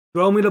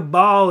Throw me the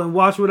ball and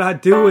watch what I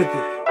do with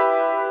it.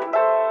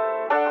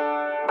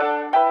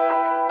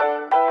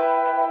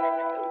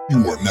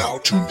 You are now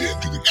tuned in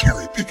to the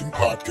CherryPickin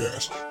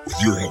podcast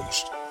with your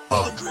host,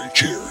 Andre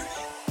Cherry.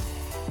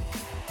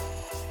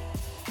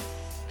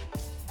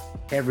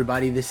 Hey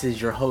everybody, this is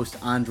your host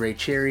Andre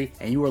Cherry,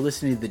 and you are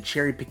listening to the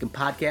CherryPickin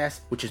podcast,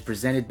 which is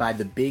presented by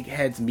the Big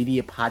Heads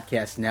Media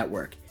Podcast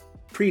Network.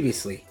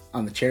 Previously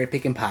on the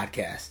CherryPickin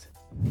podcast.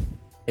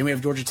 Then we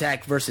have Georgia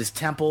Tech versus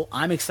Temple.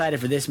 I'm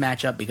excited for this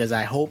matchup because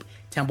I hope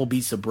Temple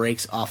beats the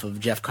brakes off of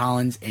Jeff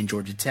Collins and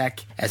Georgia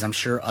Tech, as I'm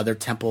sure other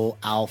Temple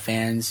Owl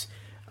fans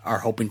are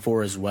hoping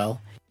for as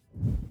well.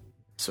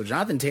 So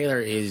Jonathan Taylor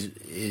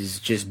is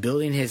just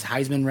building his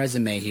Heisman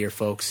resume here,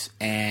 folks.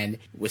 And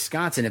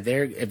Wisconsin, if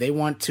they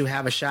want to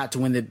have a shot to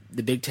win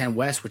the Big Ten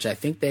West, which I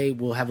think they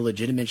will have a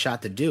legitimate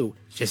shot to do,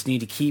 just need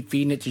to keep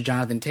feeding it to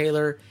Jonathan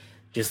Taylor.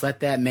 Just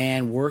let that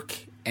man work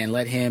and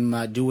let him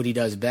do what he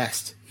does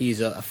best.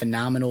 He's a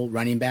phenomenal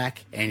running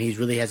back, and he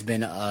really has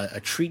been a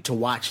treat to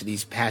watch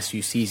these past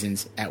few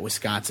seasons at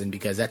Wisconsin,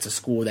 because that's a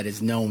school that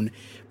is known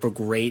for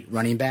great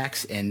running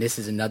backs, and this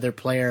is another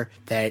player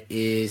that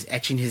is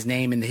etching his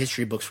name in the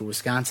history books for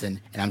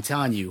Wisconsin. And I'm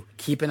telling you,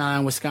 keep an eye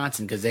on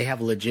Wisconsin, because they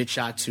have a legit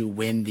shot to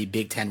win the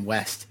Big Ten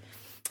West.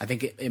 I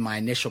think in my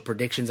initial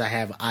predictions, I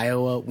have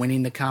Iowa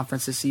winning the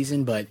conference this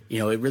season, but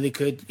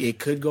it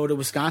could go to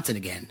Wisconsin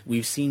again.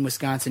 We've seen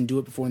Wisconsin do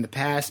it before in the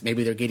past.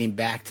 Maybe they're getting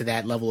back to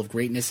that level of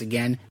greatness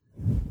again.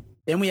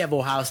 Then we have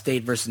Ohio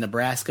State versus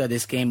Nebraska.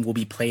 This game will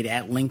be played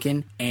at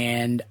Lincoln,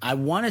 and I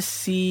want to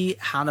see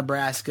how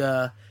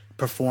Nebraska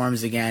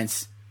performs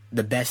against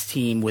the best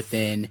team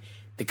within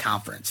the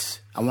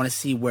conference. I want to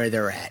see where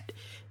they're at.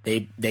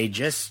 They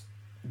just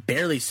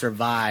barely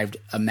survived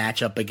a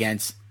matchup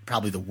against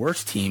probably the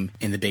worst team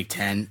in the Big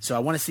Ten. So I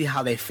want to see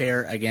how they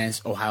fare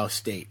against Ohio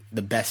State,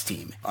 the best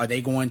team. Are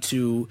they going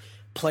to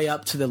play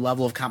up to the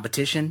level of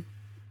competition?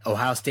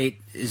 Ohio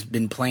State has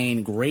been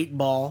playing great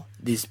ball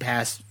these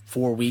past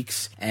 4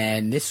 weeks,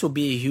 and this will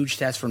be a huge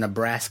test for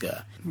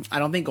Nebraska. I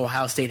don't think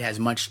Ohio State has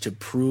much to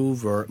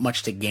prove or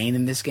much to gain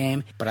in this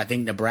game, but I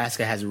think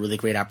Nebraska has a really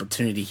great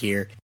opportunity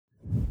here.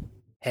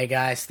 Hey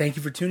guys, thank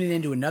you for tuning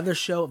in to another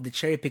show of the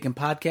CherryPickin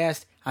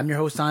podcast. I'm your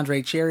host,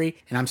 Andre Cherry,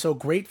 and I'm so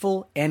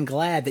grateful and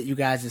glad that you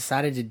guys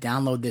decided to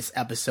download this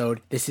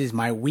episode. This is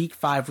my Week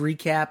 5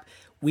 recap,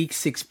 Week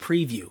 6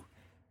 preview.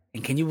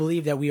 And can you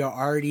believe that we are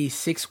already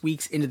 6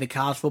 weeks into the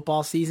college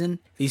football season?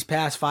 These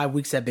past 5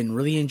 weeks have been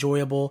really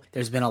enjoyable.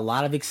 There's been a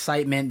lot of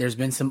excitement. There's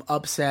been some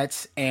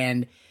upsets,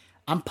 and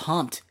I'm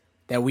pumped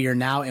that we are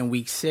now in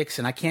Week 6,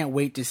 and I can't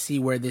wait to see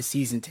where this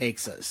season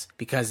takes us,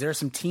 because there are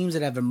some teams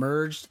that have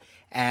emerged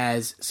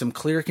as some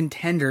clear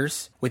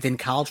contenders within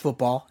college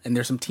football, and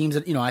there's some teams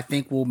that, I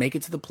think will make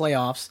it to the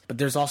playoffs, but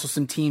there's also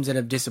some teams that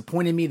have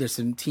disappointed me. There's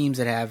some teams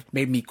that have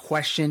made me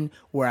question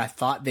where I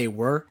thought they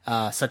were,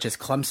 such as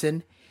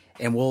Clemson,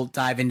 and we'll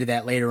dive into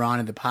that later on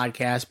in the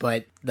podcast.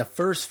 But the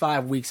first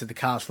 5 weeks of the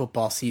college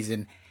football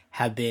season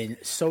have been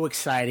so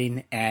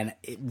exciting, and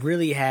it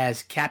really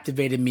has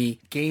captivated me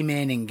game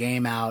in and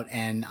game out,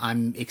 and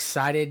I'm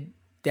excited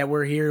that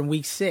we're here in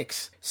Week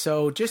 6.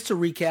 So just to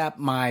recap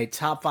my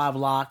top 5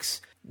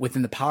 locks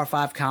within the Power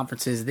 5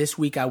 conferences, this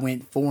week I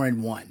went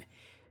 4-1.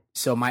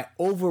 So my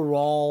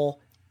overall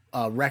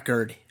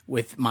record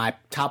with my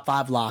top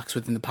 5 locks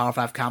within the Power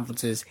 5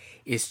 conferences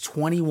is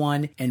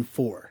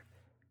 21-4,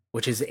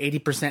 which is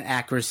 80%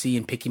 accuracy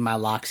in picking my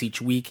locks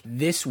each week.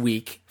 This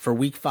week, for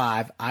Week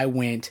 5, I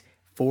went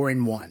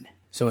 4-1.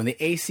 So in the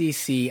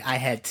ACC, I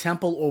had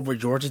Temple over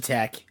Georgia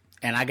Tech,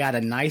 and I got a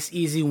nice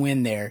easy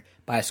win there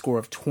by a score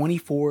of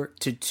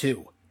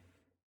 24-2.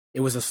 It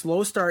was a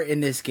slow start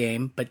in this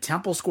game, but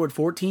Temple scored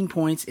 14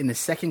 points in the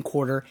second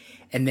quarter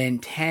and then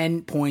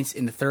 10 points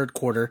in the third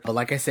quarter. But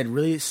like I said,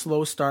 really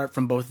slow start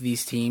from both of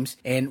these teams.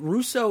 And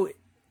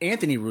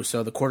Anthony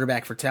Russo, the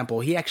quarterback for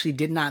Temple, he actually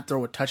did not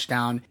throw a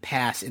touchdown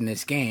pass in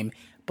this game.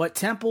 But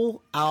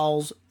Temple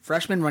Owls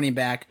freshman running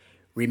back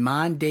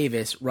Remon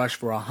Davis rushed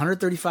for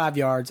 135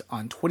 yards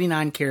on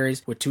 29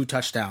 carries with 2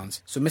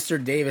 touchdowns. So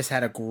Mr. Davis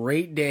had a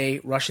great day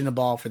rushing the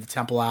ball for the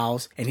Temple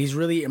Owls, and he's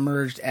really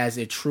emerged as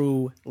a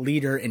true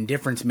leader and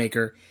difference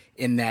maker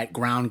in that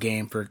ground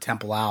game for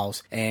Temple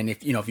Owls. And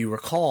if you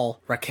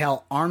recall,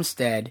 Raquel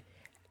Armstead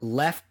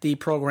left the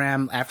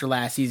program after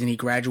last season. He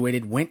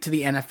graduated, went to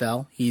the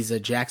NFL. He's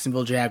a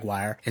Jacksonville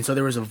Jaguar. And so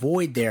there was a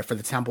void there for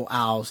the Temple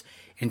Owls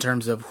in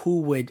terms of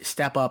who would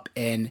step up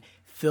and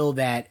fill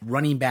that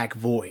running back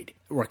void.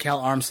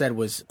 Raquel Armstead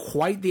was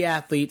quite the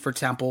athlete for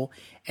Temple,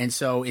 and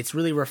so it's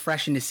really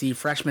refreshing to see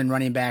freshman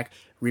running back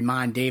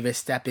Remon Davis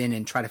step in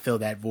and try to fill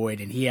that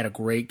void, and he had a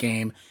great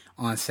game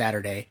on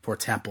Saturday for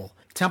Temple.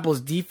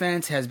 Temple's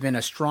defense has been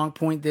a strong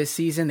point this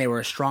season. They were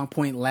a strong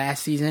point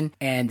last season,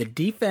 and the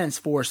defense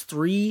forced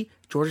 3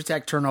 Georgia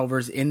Tech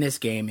turnovers in this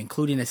game,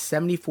 including a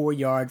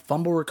 74-yard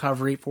fumble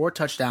recovery for a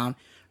touchdown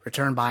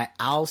returned by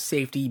Owl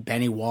safety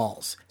Benny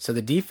Walls. So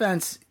the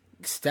defense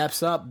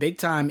steps up big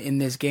time in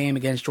this game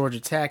against Georgia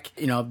Tech.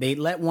 They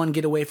let one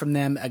get away from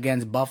them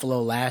against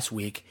Buffalo last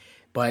week,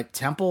 but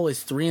Temple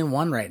is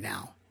 3-1 right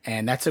now.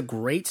 And that's a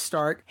great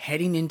start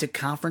heading into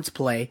conference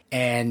play.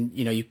 And,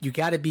 you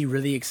got to be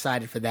really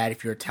excited for that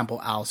if you're a Temple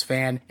Owls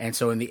fan. And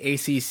so in the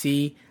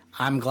ACC,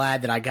 I'm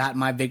glad that I got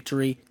my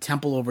victory,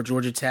 Temple over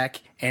Georgia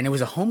Tech. And it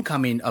was a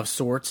homecoming of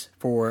sorts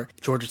for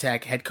Georgia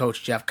Tech head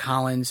coach Jeff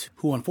Collins,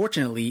 who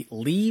unfortunately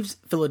leaves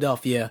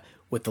Philadelphia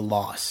with the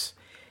loss.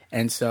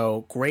 And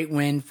so, great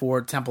win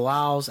for Temple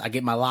Owls. I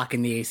get my lock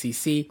in the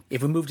ACC.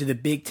 If we move to the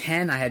Big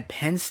Ten, I had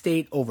Penn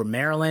State over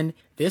Maryland.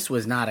 This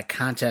was not a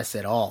contest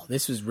at all.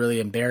 This was really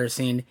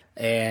embarrassing.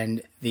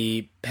 And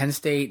the Penn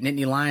State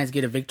Nittany Lions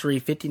get a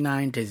victory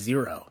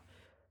 59-0.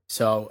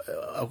 So,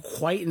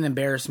 quite an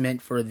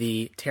embarrassment for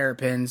the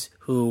Terrapins,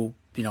 who,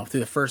 through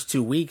the first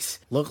 2 weeks,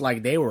 looked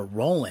like they were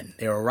rolling.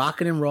 They were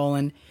rocking and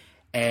rolling.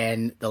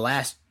 And the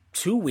last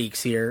 2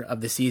 weeks here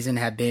of the season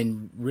have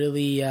been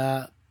really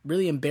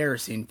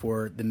embarrassing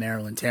for the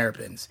Maryland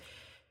Terrapins.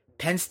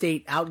 Penn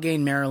State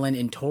outgained Maryland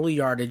in total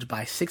yardage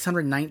by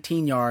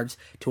 619 yards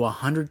to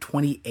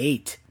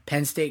 128.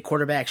 Penn State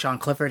quarterback Sean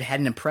Clifford had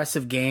an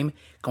impressive game,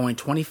 going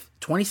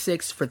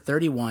 26 for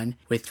 31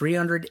 with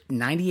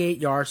 398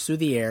 yards through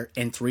the air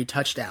and 3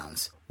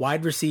 touchdowns.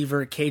 Wide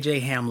receiver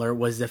KJ Hamler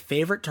was the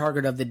favorite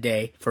target of the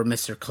day for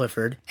Mr.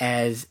 Clifford,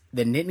 as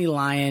the Nittany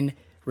Lion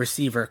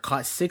receiver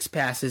caught 6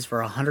 passes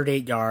for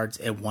 108 yards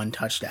and 1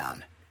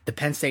 touchdown. The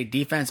Penn State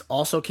defense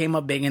also came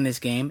up big in this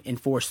game and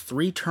forced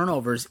 3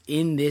 turnovers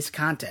in this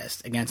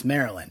contest against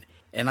Maryland.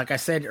 And like I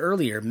said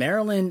earlier,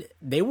 Maryland,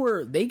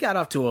 they got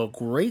off to a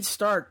great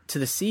start to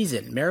the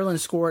season. Maryland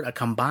scored a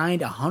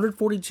combined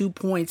 142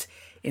 points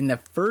in the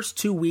first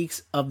 2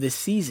 weeks of the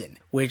season,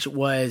 which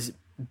was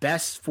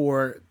best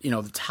for,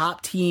 the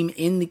top team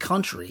in the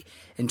country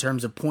in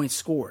terms of points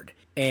scored.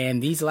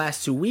 And these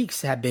last 2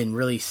 weeks have been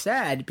really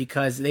sad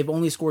because they've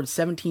only scored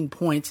 17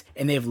 points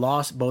and they've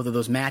lost both of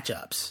those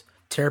matchups.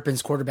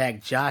 Terrapins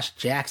quarterback Josh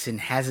Jackson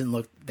hasn't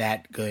looked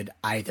that good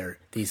either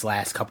these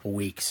last couple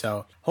weeks.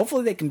 So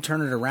hopefully they can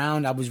turn it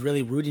around. I was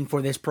really rooting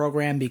for this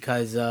program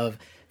because of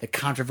the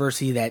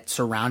controversy that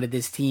surrounded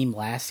this team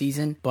last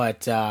season.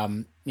 But,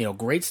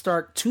 great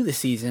start to the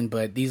season,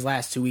 but these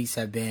last 2 weeks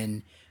have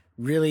been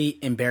really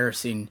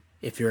embarrassing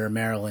if you're a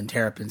Maryland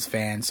Terrapins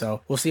fan. So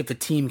we'll see if the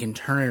team can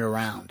turn it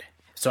around.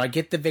 So I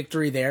get the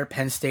victory there,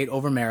 Penn State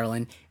over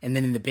Maryland. And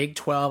then in the Big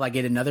 12, I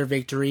get another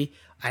victory.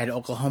 I had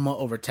Oklahoma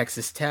over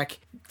Texas Tech.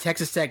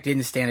 Texas Tech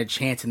didn't stand a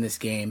chance in this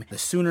game. The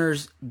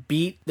Sooners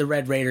beat the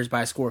Red Raiders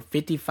by a score of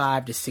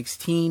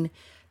 55-16.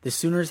 The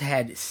Sooners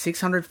had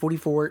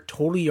 644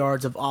 total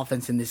yards of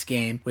offense in this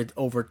game with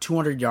over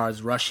 200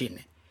 yards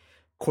rushing.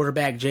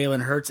 Quarterback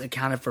Jalen Hurts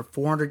accounted for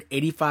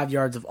 485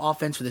 yards of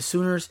offense for the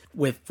Sooners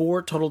with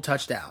 4 total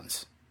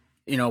touchdowns.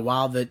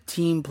 While the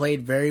team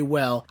played very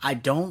well, I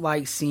don't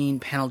like seeing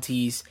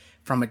penalties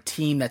from a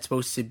team that's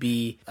supposed to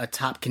be a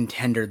top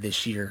contender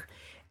this year.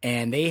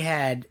 And they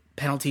had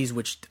penalties,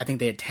 which I think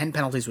they had 10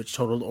 penalties, which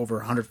totaled over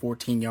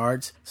 114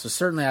 yards. So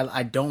certainly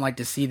I don't like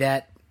to see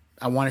that.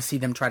 I want to see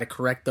them try to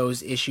correct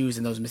those issues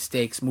and those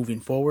mistakes moving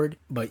forward.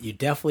 But you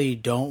definitely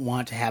don't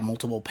want to have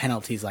multiple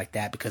penalties like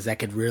that because that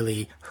could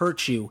really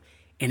hurt you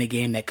in a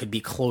game that could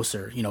be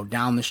closer.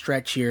 Down the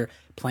stretch here,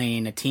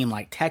 playing a team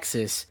like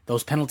Texas,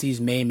 those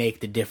penalties may make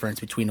the difference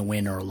between a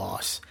win or a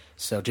loss.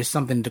 So just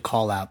something to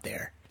call out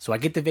there. So I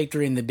get the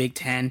victory in the Big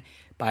Ten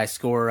by a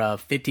score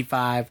of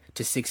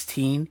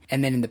 55-16.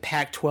 And then in the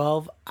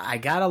Pac-12, I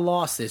got a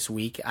loss this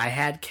week. I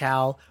had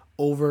Cal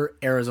over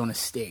Arizona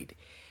State.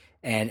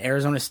 And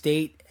Arizona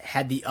State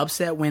had the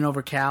upset win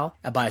over Cal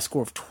by a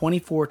score of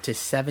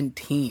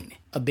 24-17.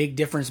 A big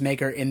difference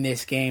maker in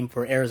this game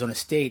for Arizona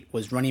State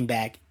was running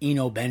back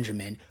Eno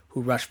Benjamin,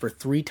 who rushed for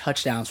 3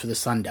 touchdowns for the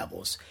Sun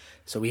Devils.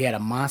 So he had a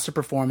monster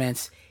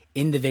performance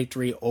in the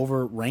victory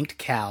over ranked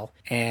Cal.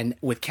 And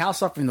with Cal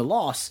suffering the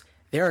loss,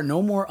 there are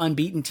no more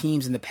unbeaten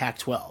teams in the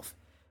Pac-12.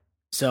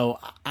 So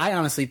I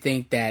honestly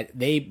think that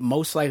they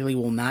most likely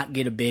will not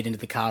get a bid into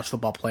the college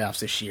football playoffs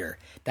this year.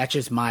 That's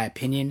just my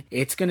opinion.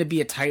 It's going to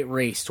be a tight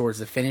race towards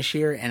the finish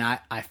here, and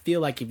I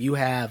feel like if you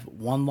have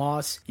one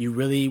loss, you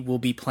really will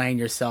be playing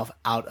yourself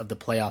out of the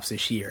playoffs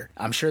this year.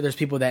 I'm sure there's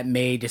people that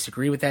may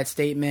disagree with that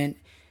statement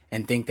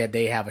and think that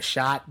they have a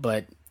shot,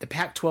 but the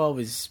Pac-12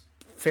 is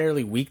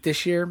fairly weak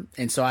this year,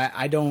 and so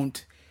I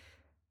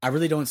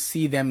really don't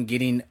see them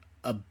getting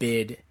a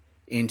bid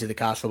into the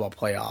college football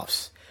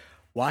playoffs.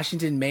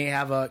 Washington may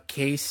have a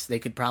case. They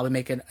could probably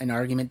make an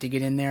argument to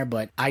get in there,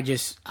 but I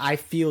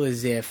feel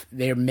as if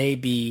there may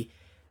be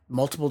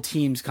multiple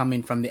teams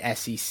coming from the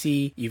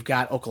SEC. You've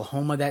got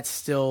Oklahoma that's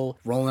still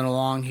rolling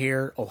along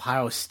here.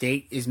 Ohio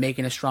State is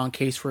making a strong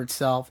case for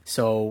itself.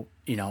 So,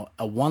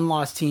 a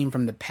one-loss team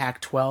from the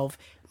Pac-12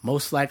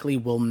 most likely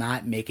will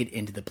not make it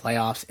into the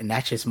playoffs, and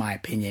that's just my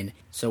opinion.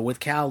 So with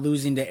Cal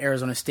losing to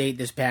Arizona State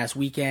this past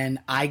weekend,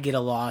 I get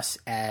a loss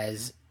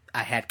as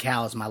I had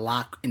Cal as my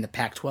lock in the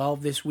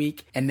Pac-12 this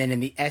week. And then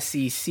in the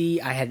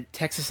SEC, I had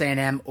Texas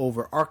A&M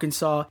over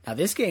Arkansas. Now,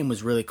 this game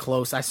was really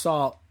close. I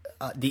saw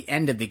the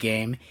end of the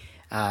game.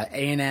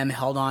 A&M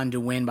held on to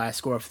win by a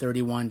score of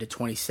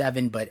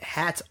 31-27, but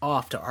hats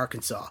off to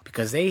Arkansas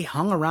because they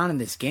hung around in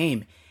this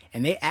game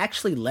and they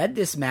actually led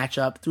this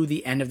matchup through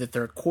the end of the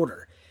third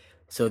quarter.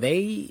 So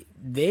they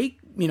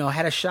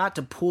had a shot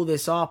to pull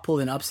this off, pull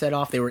an upset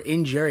off. They were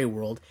in Jerry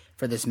World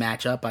for this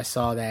matchup. I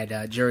saw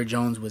that Jerry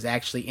Jones was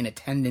actually in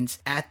attendance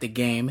at the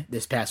game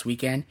this past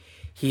weekend.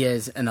 He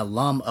is an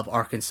alum of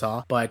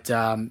Arkansas, but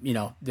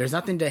there's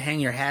nothing to hang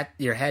your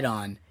head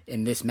on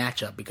in this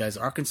matchup because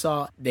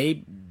Arkansas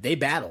they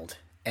battled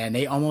and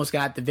they almost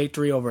got the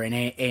victory over an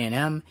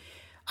A&M.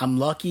 I'm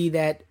lucky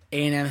that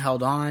A&M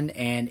held on,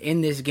 and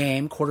in this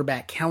game,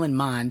 quarterback Kellen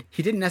Mond,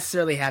 he didn't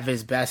necessarily have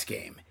his best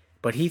game,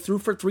 but he threw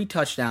for 3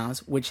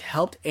 touchdowns, which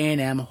helped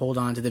A&M hold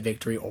on to the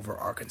victory over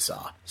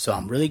Arkansas. So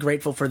I'm really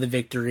grateful for the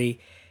victory,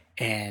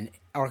 and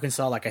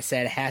Arkansas, like I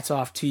said, hats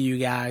off to you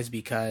guys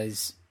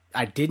because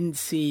I didn't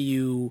see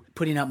you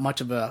putting up much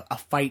of a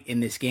fight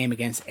in this game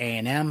against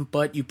A&M,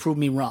 but you proved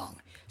me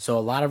wrong. So a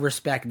lot of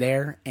respect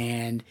there,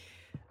 and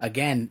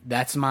again,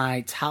 that's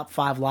my top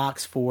 5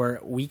 locks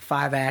for Week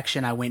 5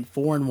 action. I went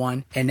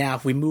 4-1. And now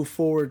if we move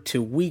forward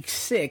to Week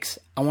 6,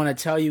 I want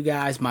to tell you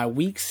guys my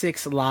Week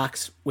 6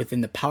 locks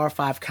within the Power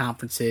 5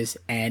 conferences.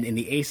 And in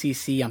the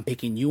ACC, I'm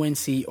picking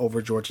UNC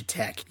over Georgia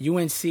Tech.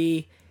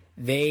 UNC,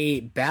 they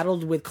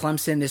battled with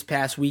Clemson this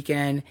past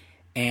weekend,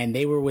 and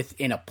they were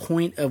within a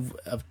point of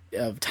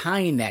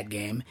tying that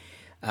game.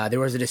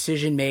 There was a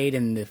decision made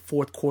in the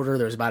fourth quarter.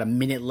 There was about a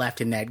minute left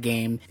in that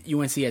game.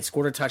 UNC had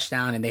scored a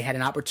touchdown, and they had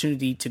an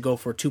opportunity to go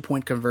for a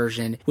 2-point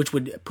conversion, which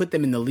would put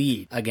them in the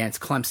lead against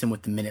Clemson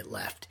with the minute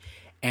left.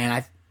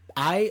 And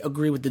I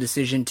agree with the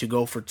decision to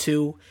go for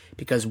 2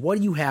 because what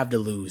do you have to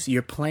lose?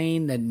 You're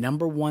playing the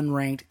number 1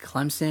 ranked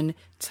Clemson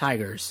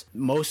Tigers.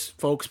 Most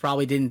folks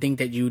probably didn't think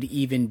that you'd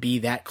even be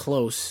that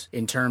close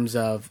in terms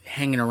of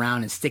hanging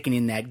around and sticking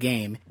in that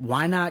game.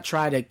 Why not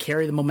try to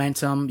carry the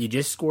momentum? You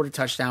just scored a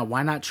touchdown.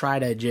 Why not try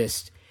to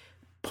just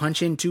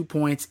punch in 2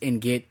 points and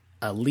get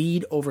a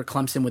lead over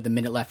Clemson with a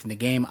minute left in the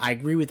game? I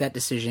agree with that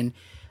decision.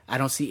 I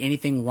don't see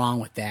anything wrong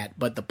with that,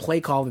 but the play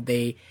call that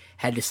they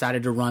had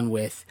decided to run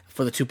with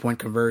for the 2-point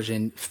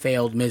conversion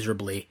failed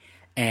miserably.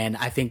 And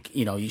I think,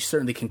 you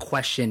certainly can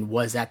question,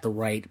 was that the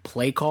right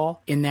play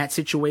call in that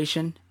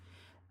situation?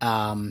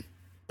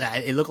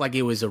 It looked like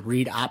it was a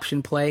read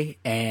option play,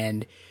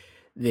 and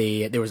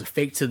there was a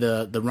fake to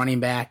the running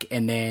back,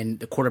 and then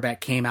the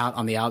quarterback came out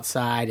on the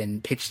outside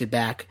and pitched it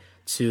back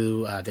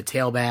to the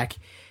tailback.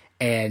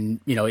 And,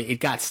 it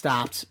got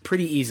stopped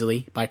pretty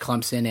easily by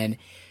Clemson. And,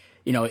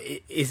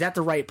 is that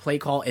the right play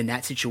call in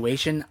that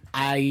situation?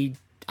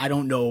 I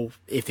don't know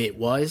if it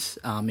was.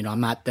 I'm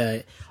not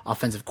the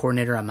offensive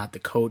coordinator. I'm not the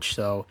coach,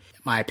 so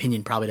my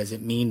opinion probably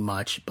doesn't mean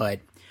much. But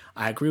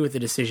I agree with the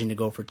decision to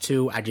go for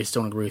 2. I just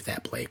don't agree with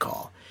that play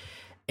call.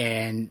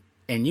 And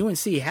UNC,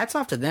 hats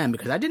off to them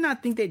because I did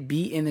not think they'd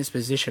be in this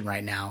position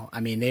right now. I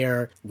mean,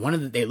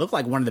 they look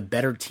like one of the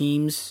better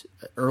teams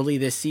early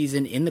this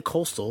season in the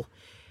Coastal,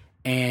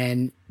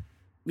 and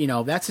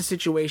that's a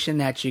situation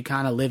that you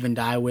kind of live and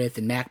die with,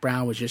 and Mac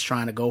Brown was just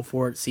trying to go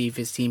for it, see if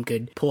his team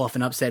could pull off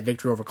an upset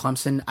victory over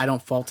Clemson. I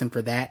don't fault him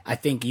for that. I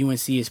think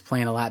UNC is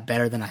playing a lot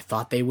better than I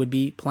thought they would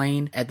be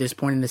playing at this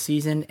point in the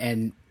season,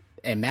 and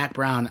Mac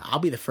Brown, I'll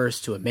be the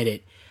first to admit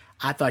it,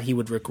 I thought he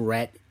would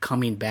regret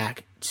coming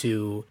back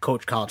to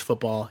coach college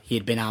football. He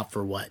had been out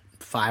for,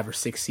 5 or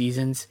 6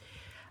 seasons?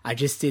 I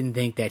just didn't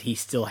think that he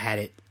still had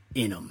it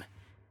in him,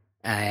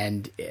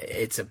 and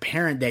it's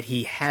apparent that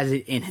he has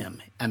it in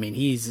him. I mean,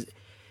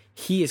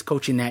 he is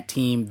coaching that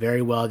team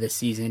very well this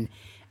season.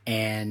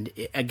 And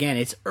again,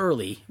 it's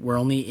early. We're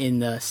only in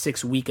the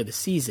 6th week of the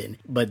season,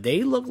 but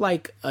they look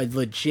like a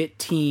legit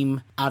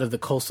team out of the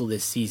Coastal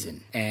this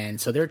season.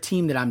 And so they're a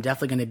team that I'm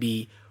definitely going to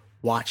be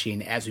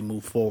watching as we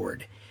move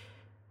forward.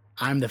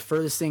 I'm the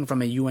furthest thing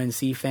from a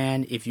UNC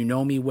fan. If you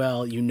know me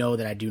well, you know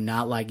that I do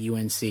not like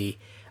UNC.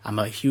 I'm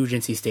a huge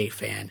NC State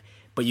fan,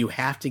 but you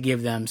have to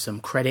give them some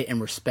credit and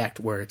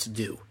respect where it's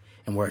due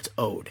and where it's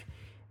owed.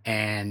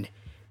 And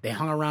they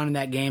hung around in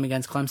that game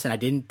against Clemson. I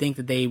didn't think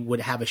that they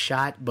would have a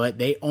shot, but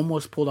they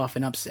almost pulled off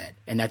an upset.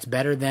 And that's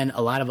better than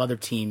a lot of other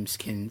teams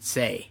can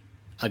say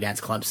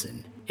against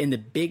Clemson. In the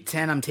Big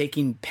Ten, I'm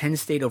taking Penn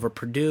State over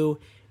Purdue.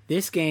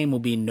 This game will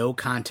be no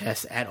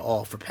contest at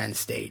all for Penn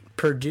State.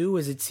 Purdue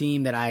is a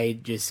team that I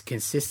just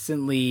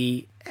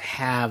consistently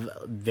have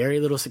very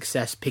little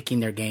success picking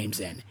their games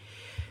in.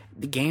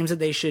 The games that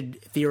they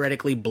should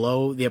theoretically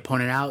blow the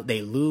opponent out,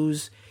 they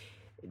lose.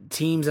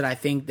 Teams that I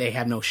think they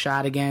have no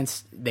shot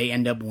against, they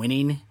end up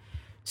winning.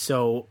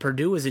 So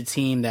Purdue is a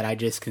team that I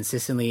just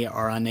consistently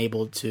are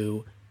unable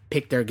to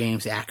pick their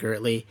games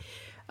accurately.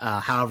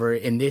 However,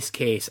 in this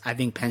case, I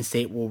think Penn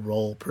State will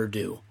roll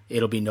Purdue.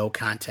 It'll be no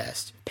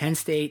contest. Penn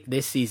State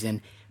this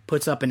season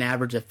puts up an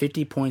average of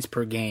 50 points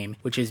per game,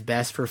 which is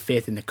best for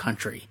 5th in the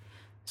country.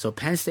 So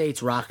Penn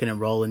State's rocking and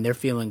rolling. They're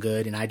feeling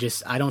good, and I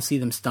don't see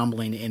them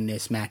stumbling in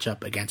this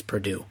matchup against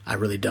Purdue. I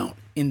really don't.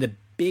 In the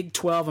Big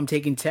 12, I'm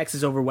taking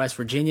Texas over West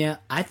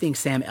Virginia. I think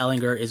Sam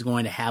Ehlinger is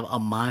going to have a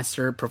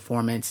monster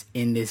performance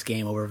in this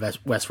game over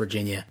West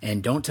Virginia.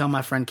 And don't tell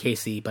my friend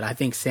Casey, but I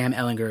think Sam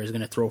Ehlinger is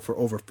going to throw for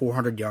over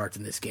 400 yards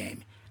in this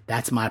game.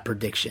 That's my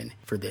prediction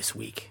for this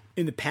week.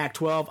 In the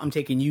Pac-12, I'm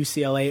taking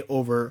UCLA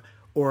over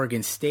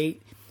Oregon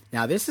State.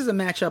 Now, this is a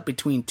matchup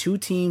between two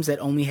teams that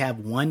only have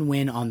one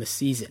win on the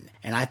season,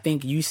 and I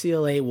think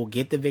UCLA will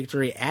get the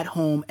victory at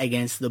home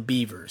against the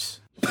Beavers.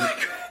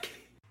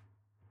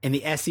 In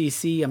the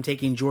SEC, I'm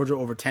taking Georgia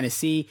over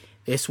Tennessee.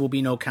 This will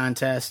be no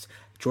contest.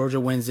 Georgia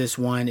wins this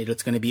one.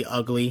 It's going to be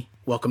ugly.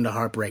 Welcome to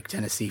heartbreak,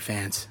 Tennessee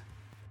fans.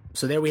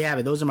 So there we have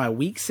it. Those are my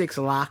Week 6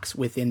 locks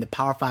within the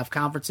Power 5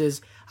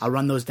 conferences. I'll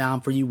run those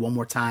down for you one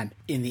more time.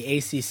 In the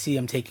ACC,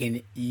 I'm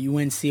taking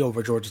UNC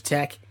over Georgia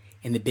Tech.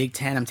 In the Big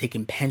 10, I'm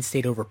taking Penn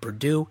State over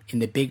Purdue. In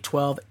the Big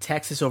 12,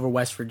 Texas over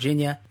West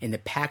Virginia. In the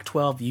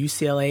Pac-12,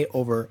 UCLA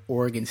over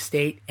Oregon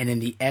State. And in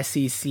the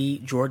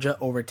SEC, Georgia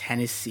over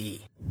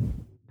Tennessee.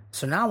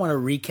 So now I want to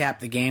recap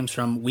the games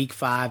from Week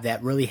 5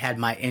 that really had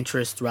my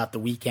interest throughout the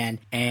weekend.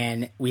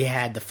 And we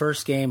had the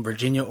first game,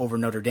 Virginia over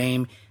Notre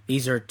Dame.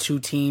 These are two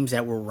teams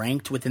that were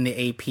ranked within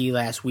the AP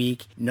last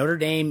week. Notre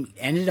Dame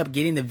ended up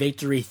getting the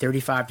victory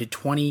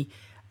 35-20.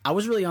 I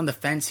was really on the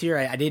fence here.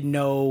 I didn't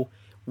know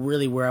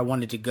really where I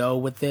wanted to go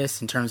with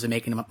this in terms of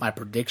making my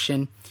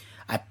prediction.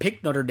 I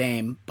picked Notre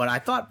Dame, but I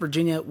thought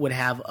Virginia would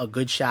have a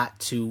good shot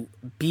to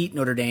beat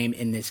Notre Dame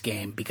in this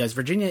game because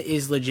Virginia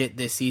is legit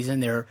this season.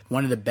 They're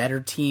one of the better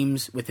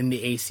teams within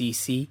the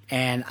ACC,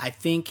 and I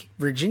think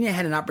Virginia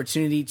had an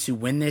opportunity to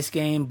win this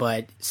game,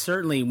 but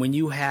certainly when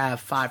you have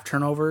 5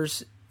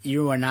 turnovers,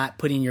 you are not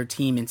putting your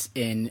team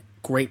in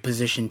great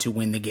position to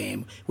win the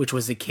game, which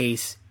was the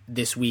case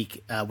this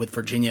week with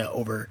Virginia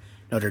over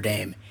Notre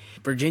Dame.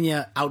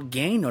 Virginia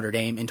outgained Notre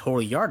Dame in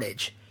total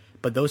yardage,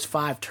 but those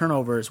 5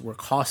 turnovers were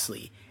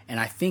costly, and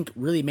I think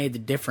really made the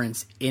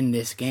difference in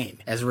this game.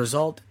 As a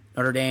result,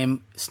 Notre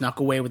Dame snuck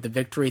away with the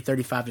victory,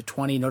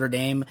 35-20. Notre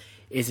Dame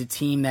is a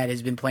team that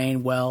has been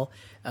playing well.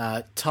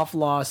 Tough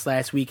loss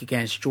last week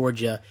against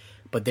Georgia,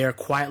 but they're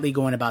quietly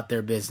going about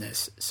their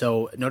business.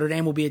 So Notre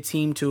Dame will be a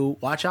team to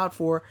watch out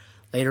for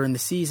later in the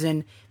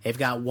season. They've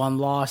got 1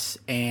 loss,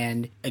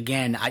 and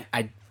again,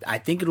 I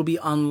think it'll be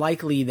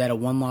unlikely that a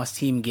 1-loss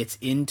team gets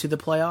into the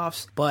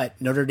playoffs, but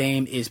Notre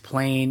Dame is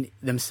playing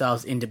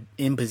themselves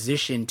in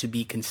position to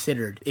be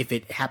considered if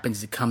it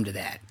happens to come to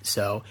that.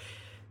 So,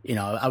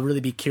 I'll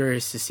really be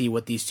curious to see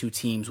what these two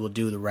teams will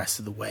do the rest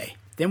of the way.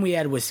 Then we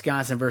had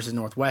Wisconsin versus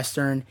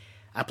Northwestern.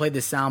 I played the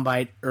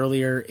soundbite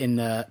earlier in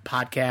the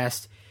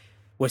podcast.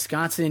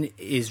 Wisconsin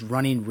is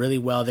running really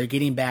well. They're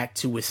getting back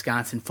to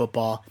Wisconsin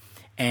football,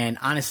 and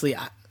honestly,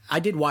 I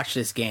did watch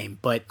this game,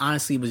 but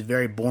honestly, it was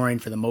very boring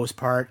for the most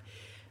part.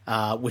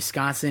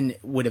 Wisconsin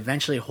would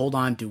eventually hold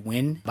on to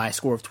win by a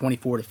score of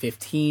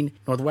 24-15.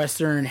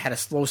 Northwestern had a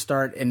slow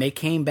start, and they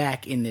came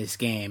back in this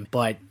game,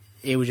 but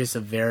it was just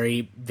a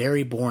very,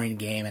 very boring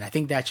game, and I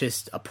think that's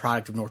just a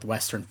product of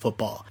Northwestern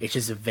football. It's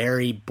just a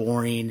very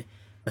boring,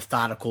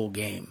 methodical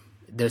game.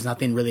 There's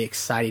nothing really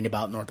exciting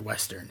about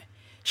Northwestern.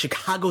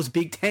 Chicago's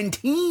Big Ten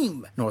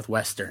team,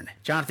 Northwestern.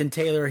 Jonathan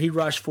Taylor, he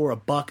rushed for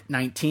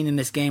 $119 in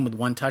this game with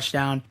 1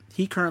 touchdown.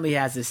 He currently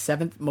has the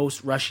 7th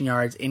most rushing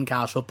yards in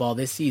college football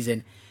this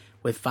season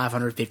with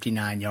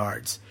 559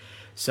 yards.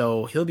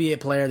 So he'll be a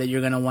player that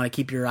you're going to want to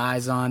keep your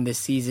eyes on this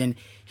season.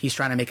 He's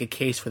trying to make a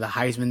case for the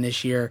Heisman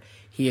this year.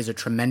 He is a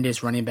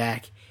tremendous running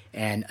back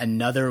and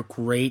another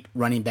great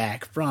running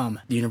back from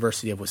the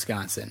University of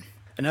Wisconsin.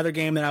 Another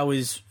game that I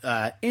was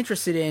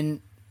interested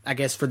in, I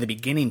guess for the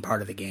beginning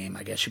part of the game,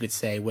 I guess you could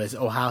say, was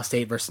Ohio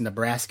State versus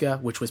Nebraska,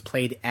 which was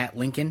played at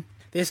Lincoln.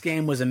 This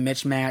game was a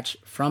mismatch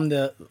from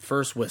the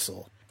first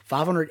whistle.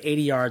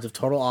 580 yards of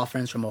total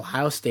offense from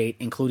Ohio State,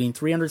 including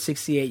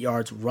 368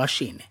 yards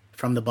rushing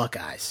from the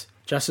Buckeyes.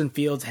 Justin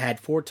Fields had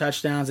 4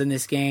 touchdowns in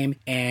this game,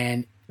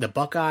 and the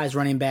Buckeyes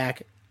running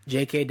back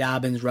J.K.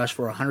 Dobbins rushed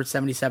for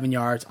 177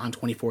 yards on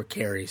 24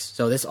 carries.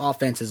 So this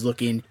offense is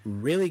looking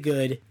really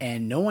good,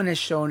 and no one has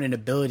shown an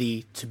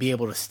ability to be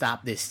able to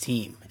stop this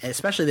team,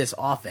 especially this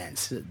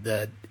offense.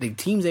 The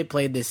teams they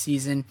played this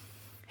season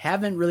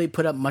haven't really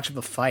put up much of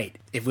a fight.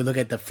 If we look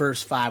at the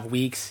first 5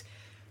 weeks,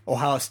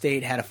 Ohio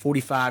State had a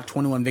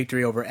 45-21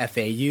 victory over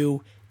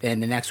FAU. Then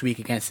the next week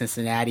against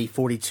Cincinnati,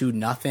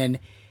 42-0.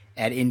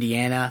 At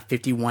Indiana,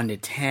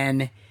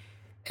 51-10.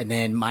 And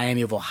then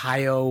Miami of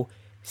Ohio,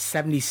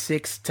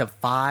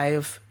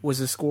 76-5 was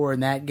the score in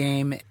that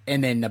game.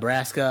 And then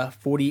Nebraska,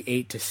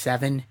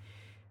 48-7.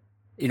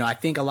 I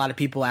think a lot of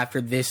people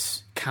after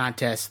this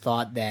contest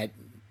thought that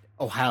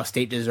Ohio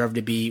State deserved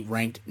to be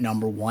ranked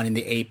number 1 in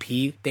the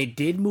AP. They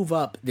did move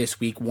up this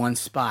week 1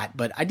 spot,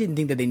 but I didn't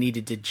think that they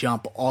needed to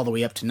jump all the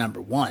way up to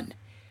number 1.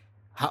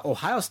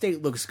 Ohio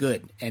State looks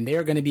good, and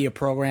they're going to be a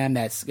program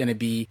that's going to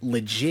be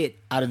legit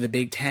out of the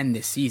Big Ten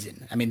this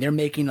season. I mean, they're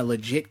making a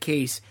legit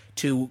case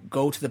to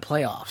go to the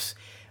playoffs.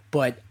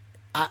 But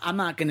I'm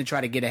not going to try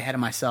to get ahead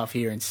of myself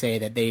here and say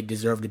that they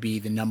deserve to be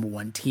the number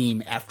 1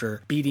 team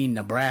after beating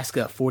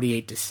Nebraska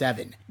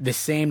 48-7. The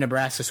same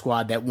Nebraska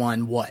squad that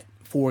won,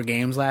 4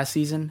 games last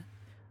season?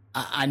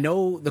 I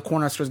know the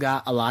Cornhuskers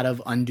got a lot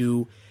of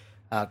undue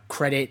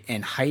credit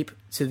and hype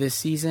to this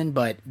season,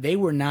 but they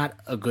were not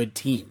a good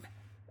team.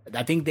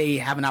 I think they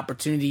have an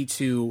opportunity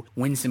to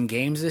win some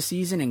games this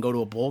season and go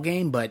to a bowl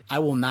game, but I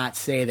will not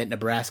say that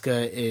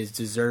Nebraska is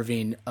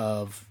deserving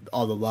of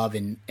all the love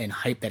and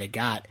hype that it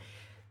got.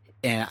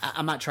 And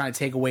I'm not trying to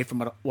take away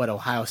from what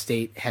Ohio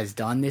State has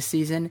done this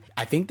season.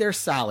 I think they're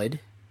solid,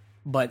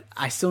 but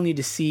I still need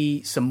to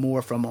see some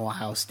more from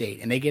Ohio State.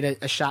 And they get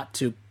a shot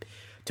to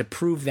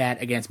prove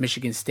that against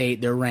Michigan State.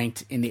 They're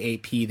ranked in the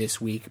AP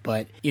this week,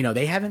 but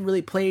they haven't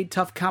really played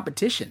tough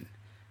competition.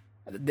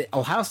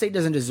 Ohio State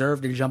doesn't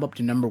deserve to jump up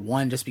to number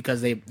one just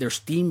because they're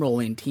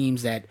steamrolling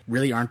teams that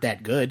really aren't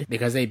that good,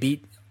 because they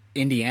beat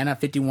Indiana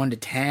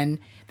 51-10.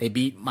 They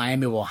beat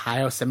Miami of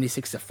Ohio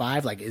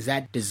 76-5. Like, is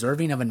that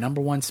deserving of a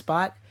number one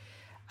spot?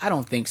 I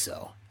don't think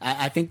so.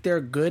 I think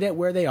they're good at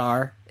where they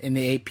are in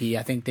the AP.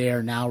 I think they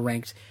are now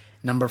ranked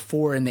number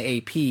 4 in the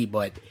AP,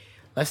 but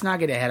let's not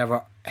get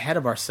ahead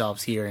of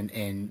ourselves here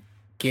and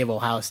give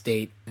Ohio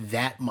State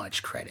that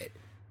much credit.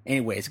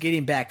 Anyways,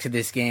 getting back to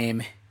this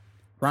game,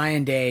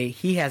 Ryan Day,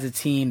 he has a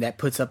team that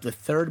puts up the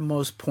third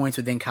most points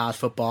within college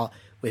football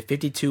with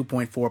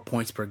 52.4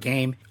 points per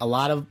game. A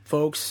lot of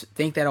folks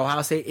think that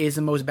Ohio State is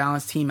the most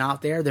balanced team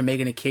out there. They're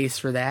making a case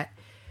for that.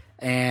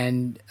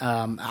 And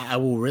I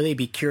will really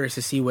be curious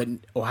to see what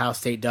Ohio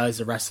State does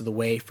the rest of the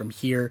way from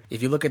here.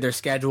 If you look at their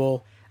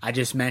schedule, I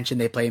just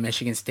mentioned they play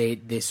Michigan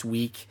State this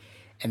week.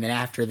 And then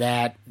after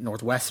that,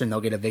 Northwestern,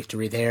 they'll get a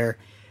victory there.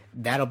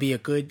 That'll be a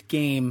good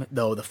game,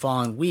 though, the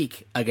following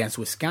week against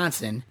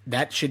Wisconsin.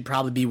 That should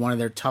probably be one of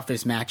their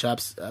toughest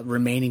matchups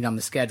remaining on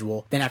the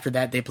schedule. Then after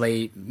that, they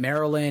play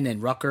Maryland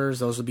and Rutgers.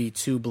 Those will be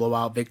 2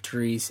 blowout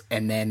victories.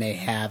 And then they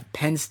have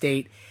Penn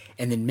State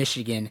and then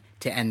Michigan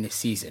to end the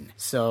season.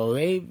 So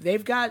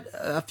they've got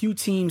a few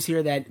teams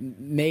here that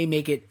may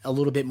make it a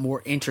little bit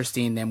more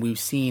interesting than we've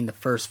seen the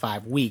first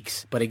 5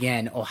 weeks. But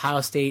again,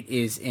 Ohio State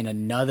is in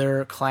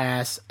another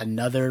class,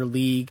 another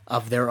league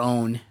of their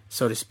own,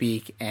 so to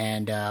speak,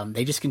 and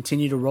they just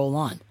continue to roll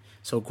on.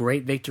 So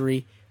great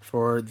victory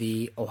for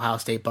the Ohio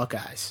State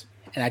Buckeyes.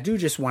 And I do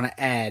just want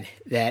to add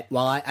that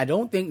while I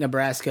don't think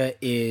Nebraska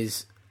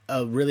is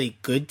a really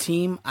good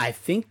team, I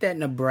think that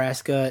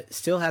Nebraska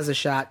still has a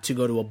shot to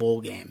go to a bowl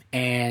game.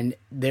 And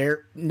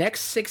their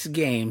next 6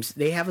 games,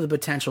 they have the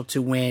potential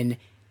to win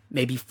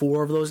maybe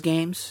 4 of those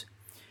games.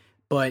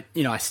 But,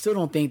 I still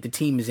don't think the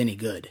team is any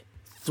good.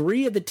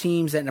 3 of the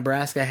teams that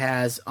Nebraska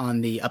has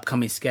on the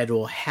upcoming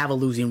schedule have a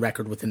losing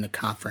record within the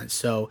conference.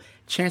 So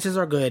chances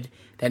are good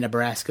that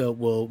Nebraska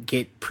will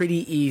get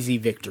pretty easy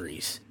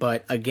victories.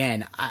 But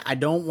again, I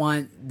don't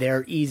want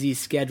their easy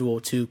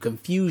schedule to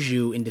confuse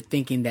you into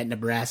thinking that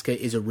Nebraska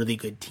is a really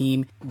good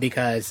team,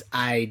 because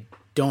I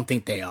don't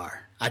think they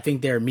are. I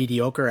think they're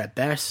mediocre at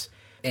best.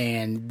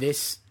 And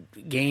this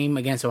game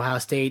against Ohio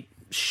State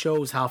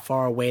shows how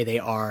far away they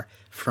are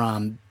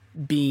from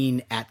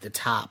being at the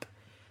top.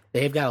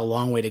 They've got a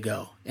long way to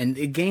go. And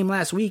the game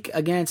last week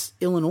against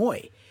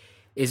Illinois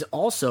is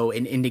also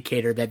an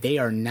indicator that they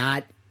are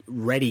not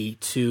ready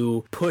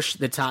to push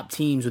the top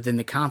teams within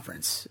the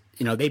conference.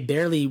 They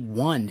barely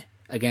won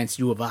against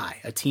U of I,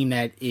 a team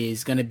that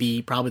is going to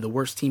be probably the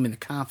worst team in the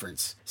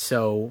conference.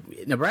 So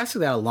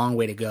Nebraska's got a long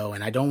way to go,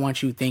 and I don't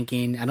want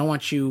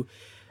you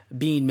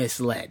being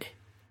misled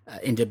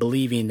into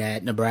believing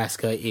that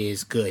Nebraska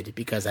is good,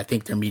 because I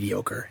think they're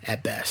mediocre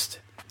at best.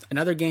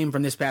 Another game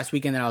from this past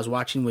weekend that I was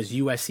watching was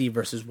USC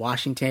versus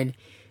Washington.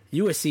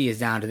 USC is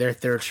down to their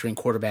 3rd-string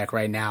quarterback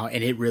right now,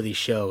 and it really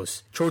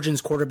shows. Trojans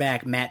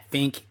quarterback Matt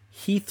Fink,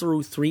 he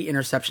threw 3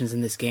 interceptions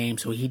in this game,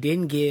 so he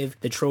didn't give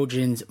the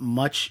Trojans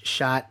much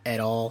shot at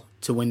all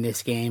to win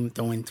this game,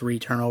 throwing 3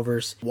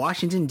 turnovers.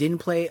 Washington didn't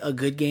play a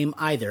good game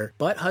either,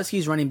 but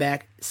Huskies running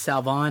back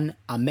Salvon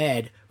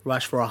Ahmed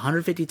rushed for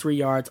 153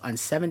 yards on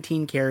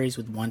 17 carries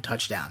with 1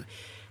 touchdown.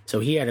 So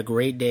he had a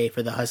great day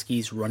for the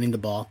Huskies running the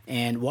ball,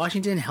 and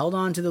Washington held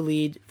on to the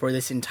lead for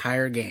this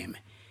entire game.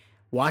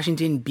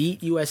 Washington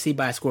beat USC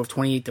by a score of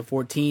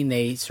 28-14.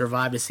 They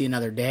survived to see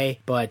another day,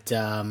 but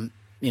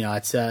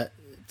it's a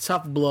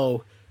tough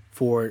blow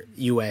for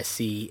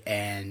USC,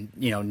 and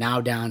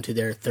now down to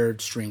their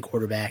 3rd-string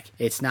quarterback.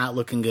 It's not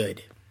looking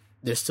good.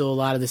 There's still a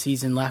lot of the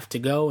season left to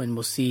go, and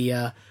we'll see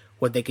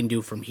what they can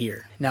do from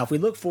here. Now, if we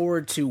look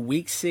forward to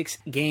Week 6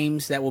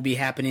 games that will be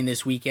happening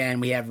this weekend,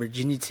 we have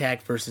Virginia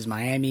Tech versus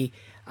Miami.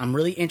 I'm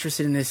really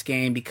interested in this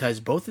game because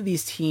both of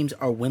these teams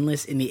are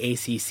winless in the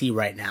ACC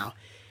right now,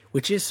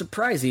 which is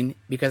surprising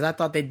because I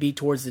thought they'd be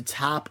towards the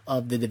top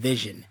of the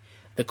division,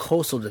 the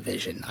Coastal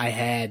Division. I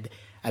had,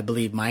 I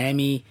believe,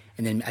 Miami,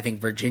 and then I think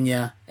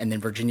Virginia, and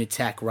then Virginia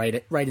Tech right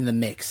in the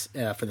mix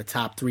for the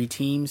top 3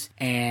 teams.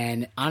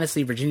 And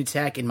honestly, Virginia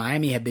Tech and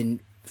Miami have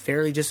been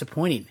fairly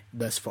disappointing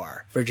thus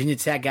far. Virginia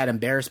Tech got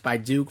embarrassed by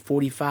Duke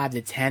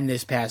 45-10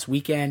 this past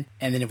weekend.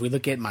 And then if we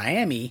look at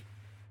Miami,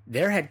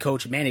 their head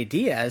coach Manny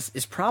Diaz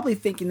is probably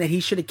thinking that he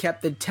should have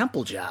kept the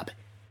Temple job.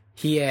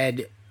 He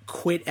had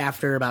quit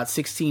after about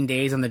 16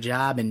 days on the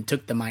job and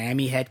took the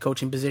Miami head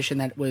coaching position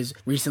that was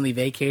recently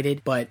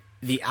vacated. But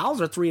the Owls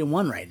are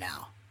 3-1 right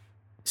now.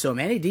 So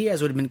Manny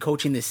Diaz would have been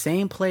coaching the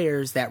same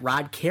players that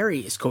Rod Carey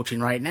is coaching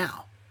right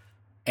now.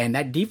 And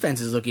that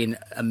defense is looking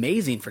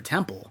amazing for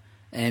Temple.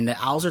 And the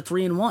Owls are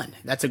 3-1.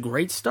 That's a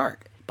great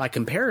start. By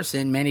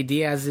comparison, Manny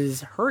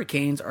Diaz's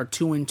Hurricanes are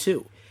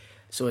 2-2.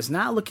 So it's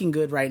not looking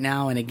good right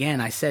now. And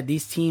again, I said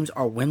these teams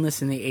are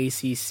winless in the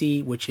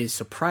ACC, which is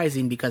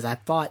surprising because I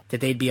thought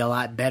that they'd be a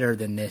lot better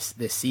than this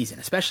season,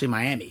 especially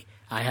Miami.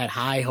 I had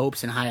high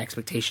hopes and high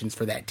expectations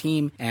for that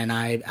team, and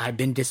I've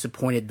been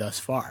disappointed thus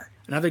far.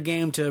 Another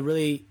game to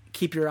really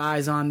keep your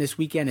eyes on this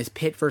weekend is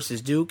Pitt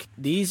versus Duke.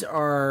 These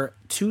are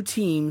two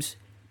teams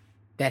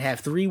that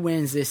have 3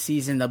 wins this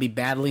season. They'll be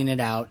battling it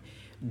out.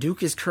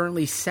 Duke is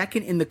currently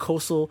second in the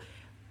Coastal,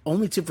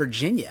 only to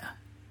Virginia.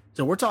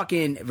 So we're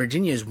talking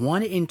Virginia is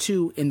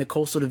 1-2 in the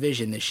Coastal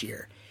Division this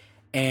year.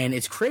 And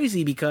it's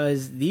crazy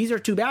because these are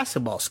 2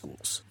 basketball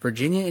schools.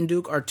 Virginia and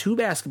Duke are 2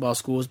 basketball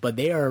schools, but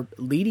they are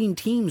leading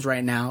teams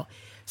right now,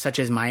 such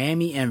as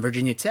Miami and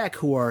Virginia Tech,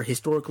 who are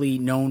historically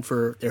known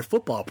for their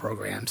football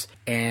programs.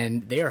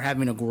 And they are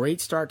having a great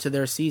start to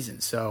their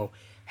season. So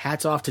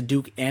hats off to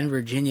Duke and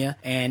Virginia.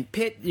 And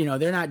Pitt,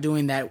 they're not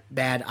doing that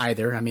bad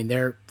either. I mean,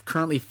 they're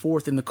currently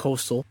 4th in the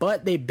Coastal,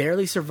 but they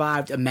barely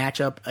survived a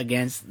matchup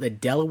against the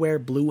Delaware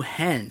Blue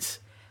Hens.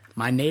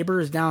 My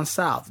neighbors down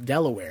south,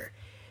 Delaware.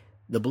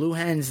 The Blue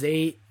Hens,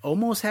 they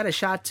almost had a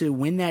shot to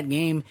win that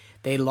game.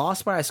 They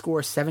lost by a score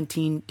of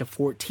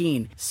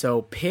 17-14.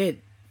 So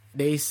Pitt,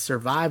 they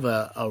survive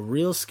a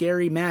real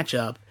scary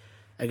matchup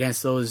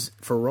against those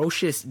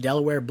ferocious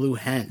Delaware Blue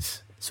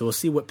Hens. So we'll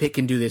see what Pitt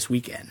can do this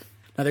weekend.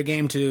 Another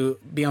game to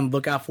be on the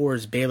lookout for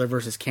is Baylor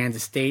versus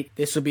Kansas State.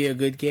 This will be a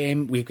good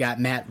game. We've got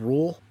Matt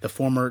Rule, the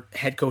former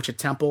head coach at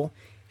Temple.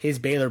 His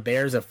Baylor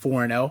Bears are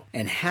 4-0.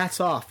 And hats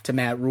off to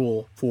Matt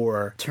Rule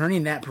for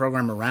turning that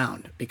program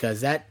around,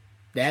 because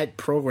that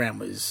program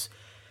was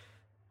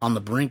on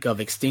the brink of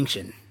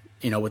extinction.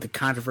 With the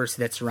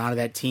controversy that surrounded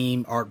that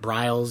team, Art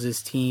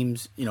Briles'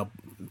 teams,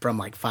 from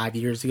like 5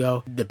 years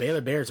ago. The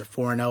Baylor Bears are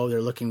 4-0.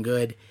 They're looking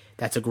good.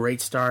 That's a great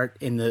start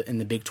in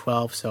the Big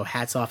 12, so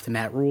hats off to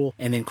Matt Rule.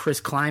 And then Chris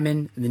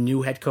Kleiman, the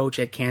new head coach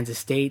at Kansas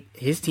State,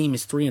 his team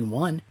is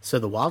 3-1, so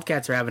the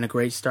Wildcats are having a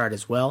great start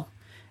as well.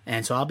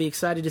 And so I'll be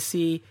excited to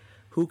see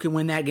who can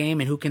win that game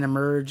and who can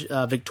emerge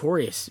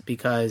victorious,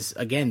 because,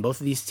 again, both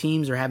of these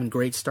teams are having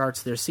great starts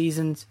to their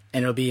seasons,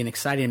 and it'll be an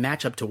exciting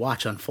matchup to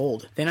watch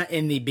unfold. Then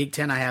in the Big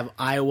 10, I have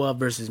Iowa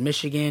versus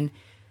Michigan.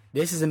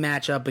 This is a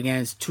matchup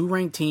against 2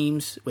 ranked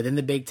teams within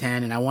the Big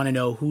Ten, and I want to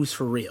know who's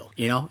for real.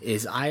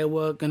 Is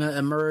Iowa going to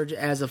emerge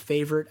as a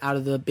favorite out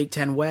of the Big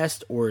Ten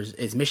West, or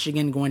is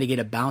Michigan going to get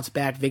a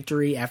bounce-back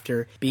victory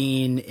after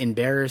being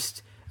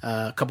embarrassed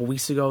a couple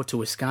weeks ago to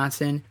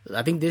Wisconsin?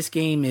 I think this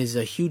game is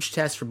a huge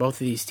test for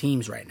both of these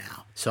teams right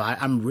now. So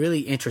I'm really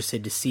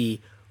interested to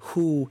see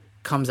who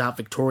comes out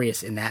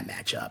victorious in that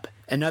matchup.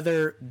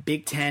 Another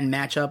Big Ten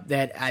matchup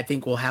that I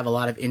think will have a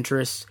lot of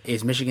interest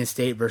is Michigan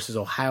State versus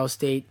Ohio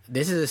State.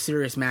 This is a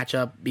serious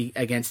matchup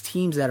against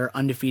teams that are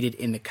undefeated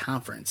in the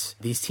conference.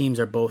 These teams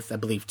are both, I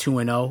believe,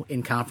 2-0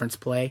 in conference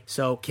play.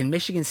 So can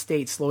Michigan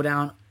State slow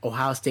down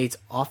Ohio State's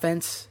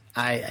offense?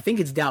 I think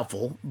it's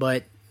doubtful,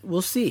 but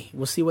we'll see.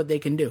 We'll see what they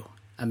can do.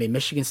 I mean,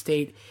 Michigan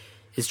State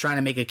is trying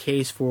to make a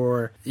case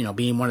for,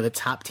 being one of the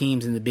top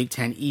teams in the Big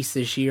Ten East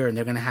this year, and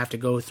they're going to have to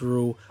go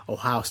through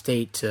Ohio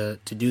State to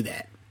do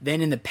that.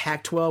 Then in the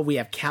Pac-12, we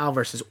have Cal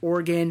versus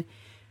Oregon.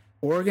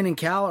 Oregon and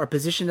Cal are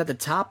positioned at the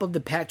top of the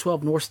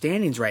Pac-12 North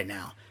standings right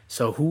now.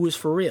 So who is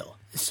for real?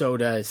 So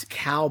does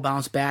Cal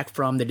bounce back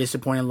from the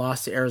disappointing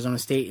loss to Arizona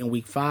State in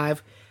Week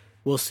 5?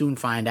 We'll soon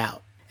find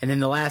out. And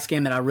then the last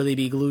game that I'll really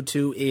be glued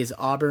to is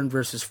Auburn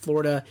versus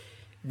Florida.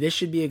 This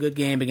should be a good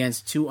game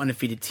against 2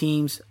 undefeated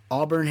teams.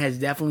 Auburn has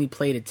definitely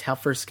played a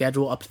tougher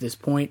schedule up to this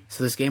point,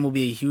 so this game will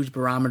be a huge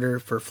barometer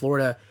for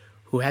Florida,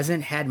 who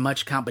hasn't had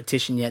much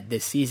competition yet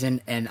this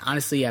season, and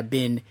honestly, I've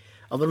been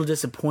a little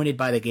disappointed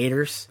by the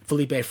Gators.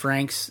 Felipe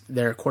Franks,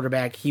 their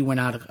quarterback, he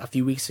went out a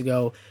few weeks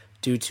ago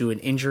due to an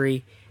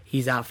injury.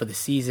 He's out for the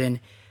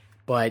season,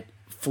 but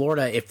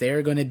Florida, if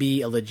they're going to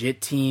be a legit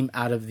team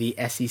out of the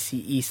SEC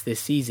East this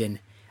season,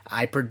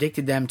 I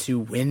predicted them to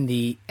win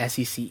the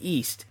SEC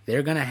East.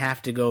 They're going to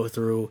have to go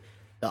through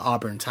the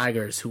Auburn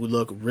Tigers, who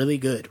look really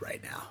good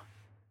right now.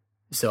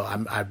 So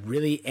I'm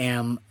really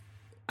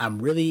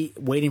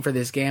waiting for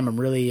this game. I'm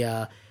really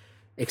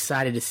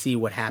excited to see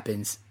what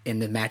happens in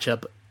the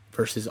matchup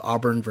versus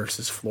Auburn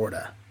versus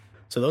Florida.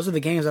 So those are the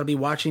games I'll be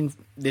watching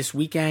this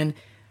weekend.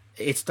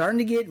 It's starting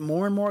to get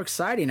more and more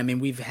exciting. I mean,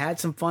 we've had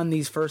some fun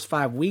these first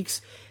 5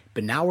 weeks,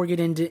 but now we're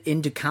getting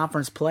into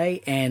conference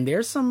play, and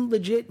there's some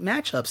legit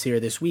matchups here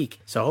this week.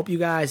 So I hope you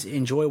guys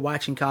enjoy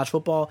watching college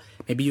football.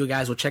 Maybe you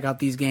guys will check out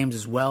these games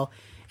as well.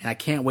 And I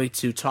can't wait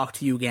to talk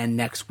to you again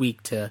next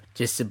week to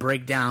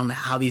break down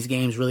how these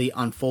games really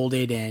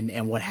unfolded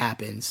and what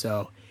happened.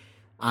 So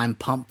I'm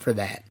pumped for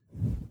that.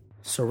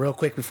 So real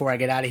quick before I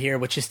get out of here,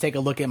 let's just take a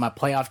look at my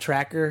playoff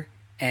tracker.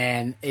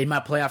 And in my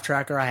playoff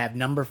tracker, I have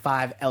number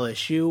 5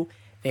 LSU.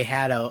 They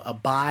had a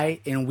bye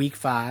in Week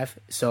 5,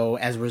 so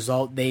as a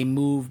result, they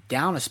moved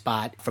down a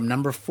spot from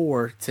number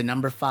 4 to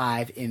number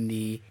 5 in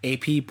the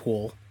AP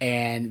pool,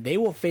 and they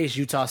will face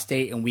Utah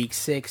State in Week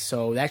 6,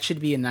 so that should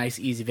be a nice,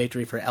 easy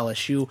victory for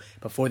LSU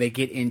before they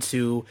get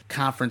into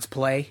conference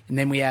play. And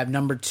then we have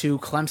number 2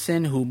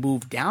 Clemson, who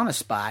moved down a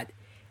spot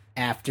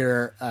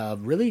after a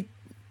really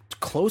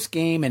close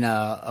game and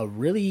a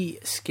really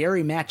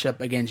scary matchup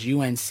against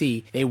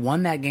UNC. They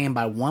won that game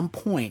by 1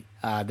 point.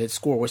 The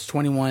score was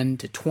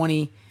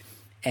 21-20.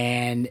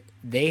 And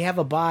they have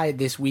a bye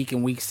this week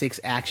in Week 6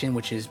 action,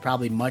 which is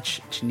probably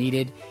much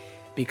needed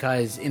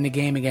because in the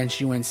game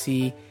against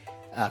UNC,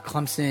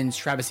 Clemson's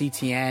Travis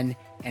Etienne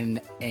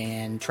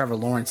and Trevor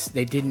Lawrence,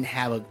 they didn't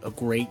have a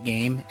great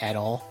game at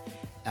all.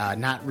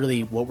 Not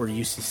really what we're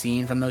used to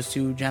seeing from those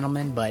two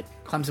gentlemen, but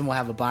Clemson will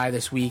have a bye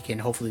this week, and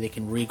hopefully they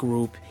can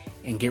regroup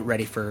and get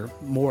ready for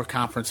more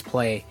conference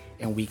play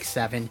in Week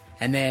 7.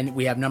 And then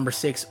we have number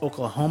 6,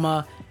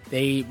 Oklahoma.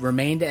 They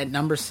remained at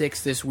number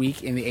 6 this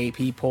week in the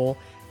AP poll.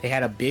 They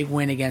had a big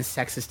win against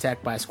Texas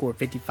Tech by a score of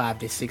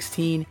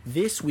 55-16.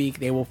 This week,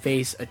 they will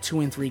face a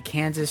 2-3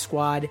 Kansas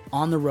squad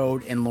on the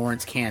road in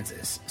Lawrence,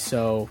 Kansas.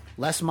 So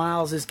Les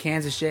Miles'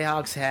 Kansas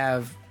Jayhawks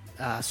have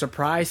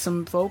surprised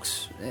some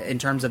folks in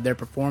terms of their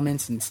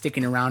performance and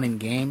sticking around in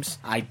games.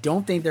 I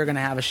don't think they're going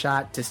to have a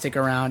shot to stick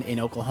around in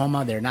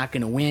Oklahoma. They're not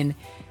going to win.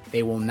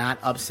 They will not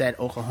upset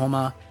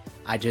Oklahoma.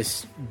 I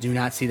just do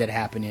not see that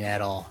happening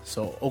at all.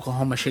 So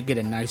Oklahoma should get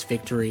a nice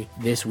victory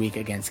this week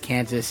against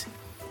Kansas.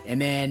 And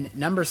then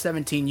number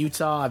 17,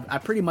 Utah, I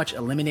pretty much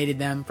eliminated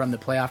them from the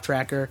playoff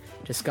tracker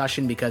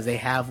discussion because they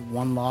have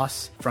one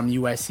loss from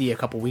USC a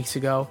couple weeks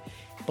ago.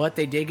 But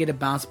they did get a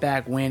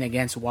bounce-back win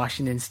against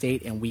Washington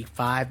State in Week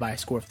 5 by a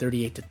score of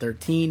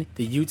 38-13.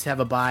 The Utes have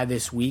a bye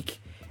this week.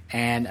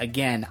 And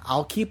again,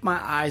 I'll keep my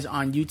eyes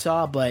on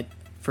Utah, but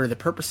for the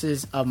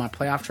purposes of my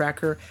playoff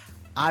tracker,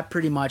 I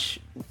pretty much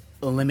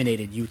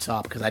eliminated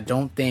Utah because I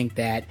don't think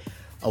that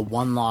a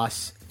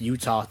one-loss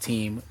Utah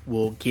team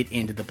will get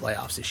into the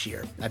playoffs this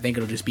year. I think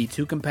it'll just be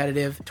too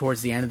competitive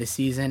towards the end of the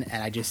season,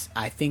 and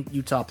I think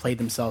Utah played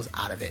themselves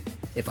out of it,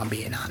 if I'm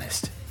being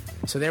honest.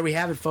 So there we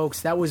have it,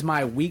 folks. That was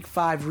my Week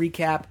 5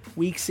 recap,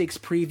 Week 6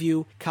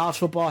 preview. College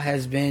football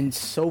has been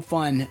so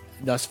fun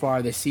thus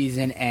far this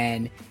season,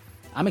 and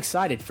I'm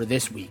excited for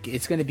this week.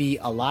 It's going to be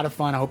a lot of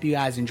fun. I hope you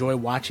guys enjoy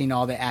watching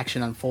all the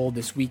action unfold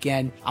this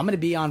weekend. I'm going to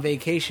be on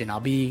vacation.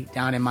 I'll be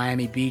down in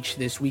Miami Beach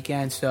this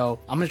weekend, so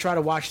I'm going to try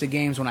to watch the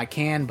games when I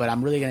can, but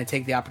I'm really going to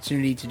take the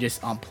opportunity to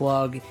just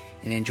unplug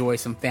and enjoy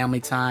some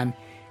family time.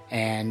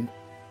 And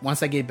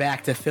once I get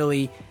back to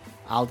Philly,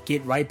 I'll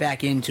get right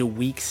back into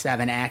Week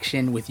 7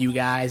 action with you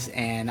guys,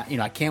 and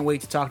I can't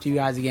wait to talk to you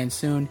guys again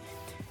soon.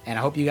 And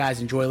I hope you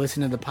guys enjoy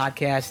listening to the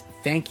podcast.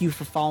 Thank you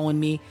for following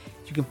me.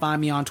 You can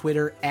find me on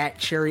Twitter at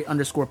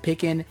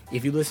Cherry_Pickin.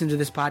 If you listen to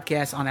this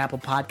podcast on Apple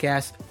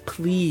Podcasts,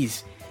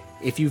 please,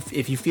 if you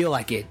feel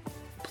like it,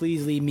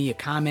 please leave me a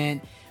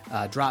comment,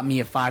 drop me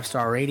a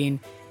 5-star rating.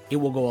 It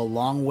will go a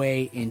long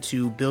way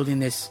into building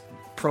this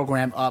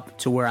program up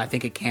to where I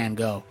think it can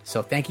go.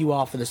 So thank you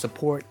all for the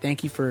support.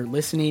 Thank you for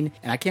listening.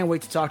 And I can't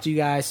wait to talk to you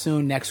guys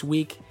soon next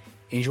week.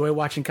 Enjoy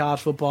watching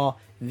college football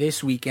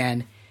this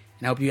weekend.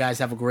 And I hope you guys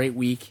have a great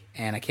week.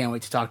 And I can't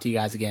wait to talk to you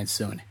guys again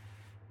soon.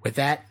 With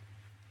that,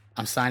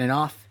 I'm signing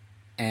off,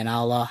 and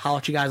I'll holler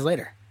at you guys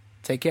later.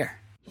 Take care.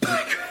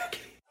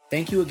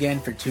 Thank you again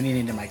for tuning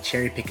into my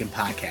Cherry Pickin'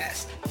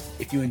 podcast.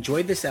 If you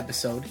enjoyed this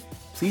episode,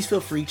 please feel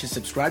free to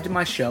subscribe to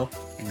my show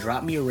and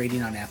drop me a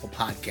rating on Apple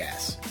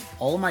Podcasts.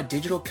 All of my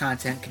digital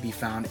content can be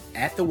found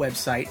at the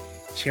website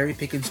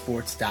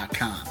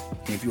CherryPickinSports.com.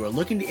 And if you are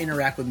looking to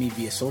interact with me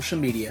via social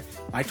media,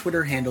 my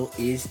Twitter handle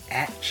is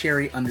at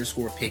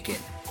Cherry_Pickin.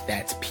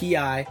 That's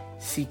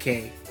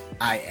Pickin.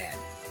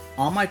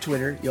 On my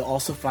Twitter, you'll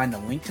also find a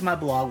link to my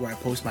blog where I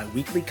post my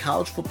weekly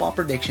college football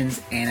predictions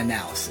and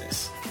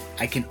analysis.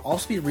 I can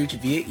also be reached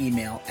via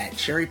email at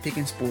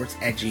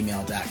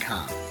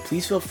cherrypickinsports@gmail.com.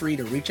 Please feel free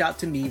to reach out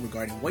to me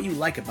regarding what you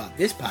like about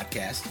this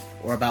podcast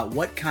or about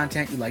what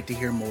content you'd like to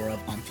hear more of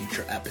on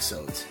future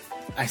episodes.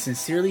 I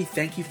sincerely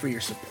thank you for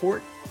your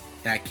support,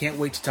 and I can't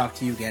wait to talk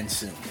to you again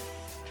soon.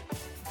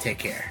 Take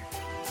care.